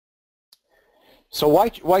So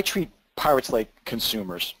why treat pirates like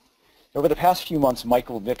consumers? Over the past few months,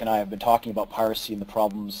 Michael, Vic, and I have been talking about piracy and the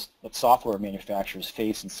problems that software manufacturers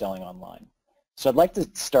face in selling online. So I'd like to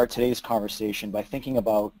start today's conversation by thinking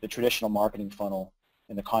about the traditional marketing funnel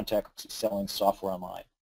in the context of selling software online.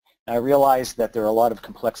 Now, I realize that there are a lot of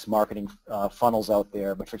complex marketing funnels out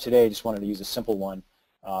there, but for today I just wanted to use a simple one,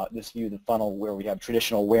 this view of the funnel where we have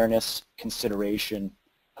traditional awareness, consideration,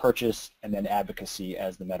 purchase, and then advocacy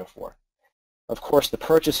as the metaphor. Of course, the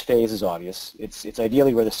purchase phase is obvious. It's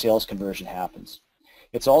ideally where the sales conversion happens.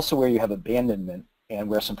 It's also where you have abandonment and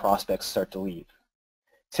where some prospects start to leave.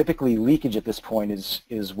 Typically, leakage at this point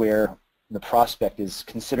is where the prospect is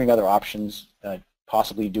considering other options,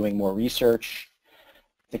 possibly doing more research,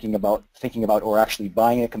 thinking about or actually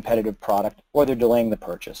buying a competitive product, or they're delaying the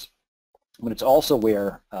purchase. But it's also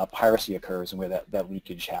where piracy occurs and where that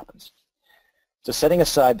leakage happens. So setting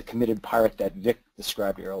aside the committed pirate that Vic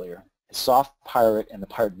described earlier, the soft pirate and the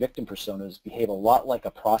pirate victim personas behave a lot like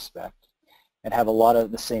a prospect and have a lot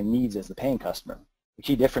of the same needs as the paying customer. The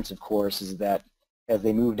key difference, of course, is that as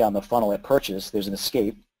they move down the funnel at purchase, there's an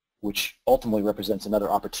escape, which ultimately represents another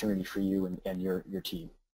opportunity for you and your team.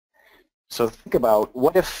 So think about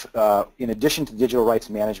what if, in addition to digital rights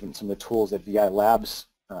management, some of the tools that VI Labs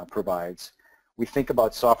provides, we think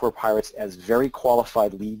about software pirates as very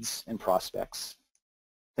qualified leads and prospects.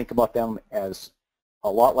 Think about them as a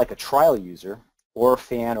lot like a trial user or a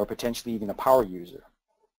fan or potentially even a power user.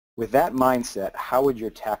 With that mindset, how would your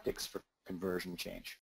tactics for conversion change?